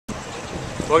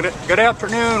Well, good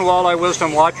afternoon, Walleye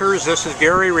Wisdom Watchers. This is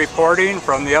Gary reporting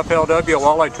from the FLW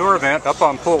Walleye Tour event up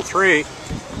on Pool 3.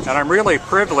 And I'm really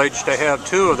privileged to have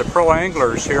two of the pro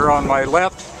anglers here. On my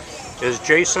left is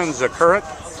Jason Zakurat,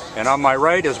 and on my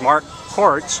right is Mark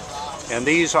Kortz. And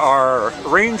these are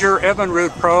Ranger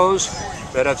Evinrude pros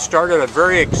that have started a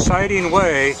very exciting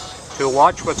way to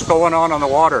watch what's going on the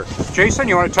water. Jason,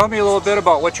 you want to tell me a little bit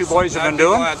about what you boys have been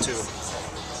doing? I'd be glad to.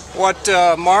 What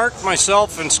Mark,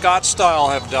 myself, and Scott Style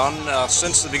have done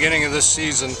since the beginning of this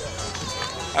season,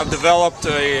 I've developed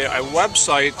a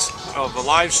website of a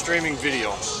live streaming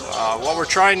video. What we're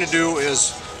trying to do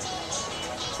is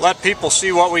let people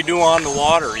see what we do on the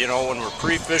water, you know, when we're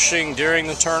pre-fishing, during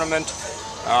the tournament.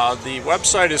 The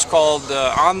website is called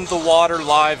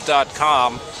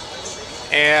onthewaterlive.com,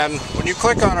 and when you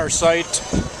click on our site,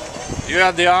 you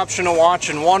have the option of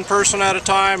watching one person at a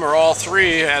time or all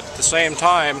three at the same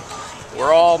time.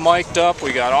 We're all mic'd up,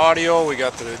 we got audio, we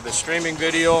got the streaming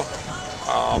video.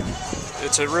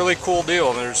 It's a really cool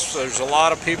deal. There's a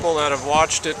lot of people that have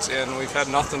watched it, and we've had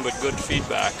nothing but good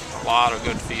feedback. A lot of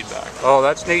good feedback. Oh,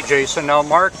 that's neat, Jason. Now,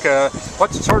 Mark,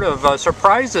 what sort of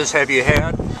surprises have you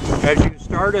had as you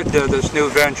started this new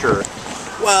venture?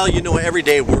 Well, you know, every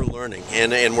day we're learning,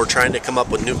 and we're trying to come up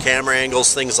with new camera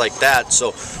angles, things like that.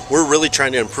 So we're really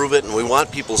trying to improve it, and we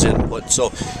want people's input.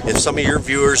 So if some of your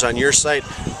viewers on your site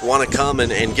want to come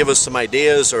and give us some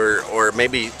ideas, or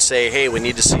maybe say, hey, we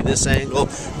need to see this angle,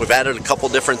 we've added a couple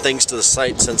different things to the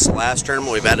site since the last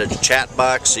tournament. We've added a chat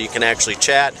box so you can actually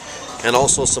chat, and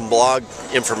also some blog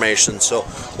information. So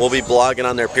we'll be blogging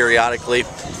on there periodically.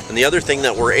 And the other thing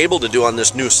that we're able to do on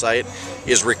this new site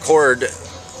is record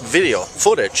video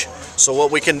footage. So what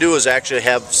we can do is actually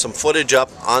have some footage up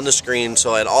on the screen,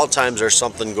 so at all times there's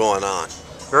something going on.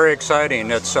 Very exciting.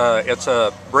 It's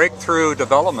a breakthrough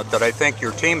development that I think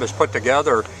your team has put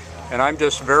together, and I'm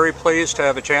just very pleased to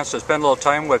have a chance to spend a little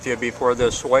time with you before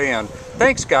this weigh-in.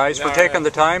 Thanks, guys, for taking the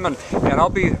time, and I'll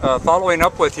be following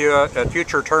up with you at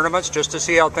future tournaments just to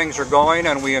see how things are going,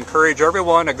 and we encourage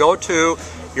everyone to go to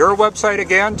your website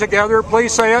again together.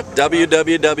 Please say it.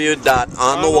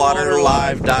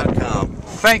 www.onthewaterlive.com.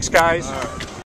 Thanks, guys.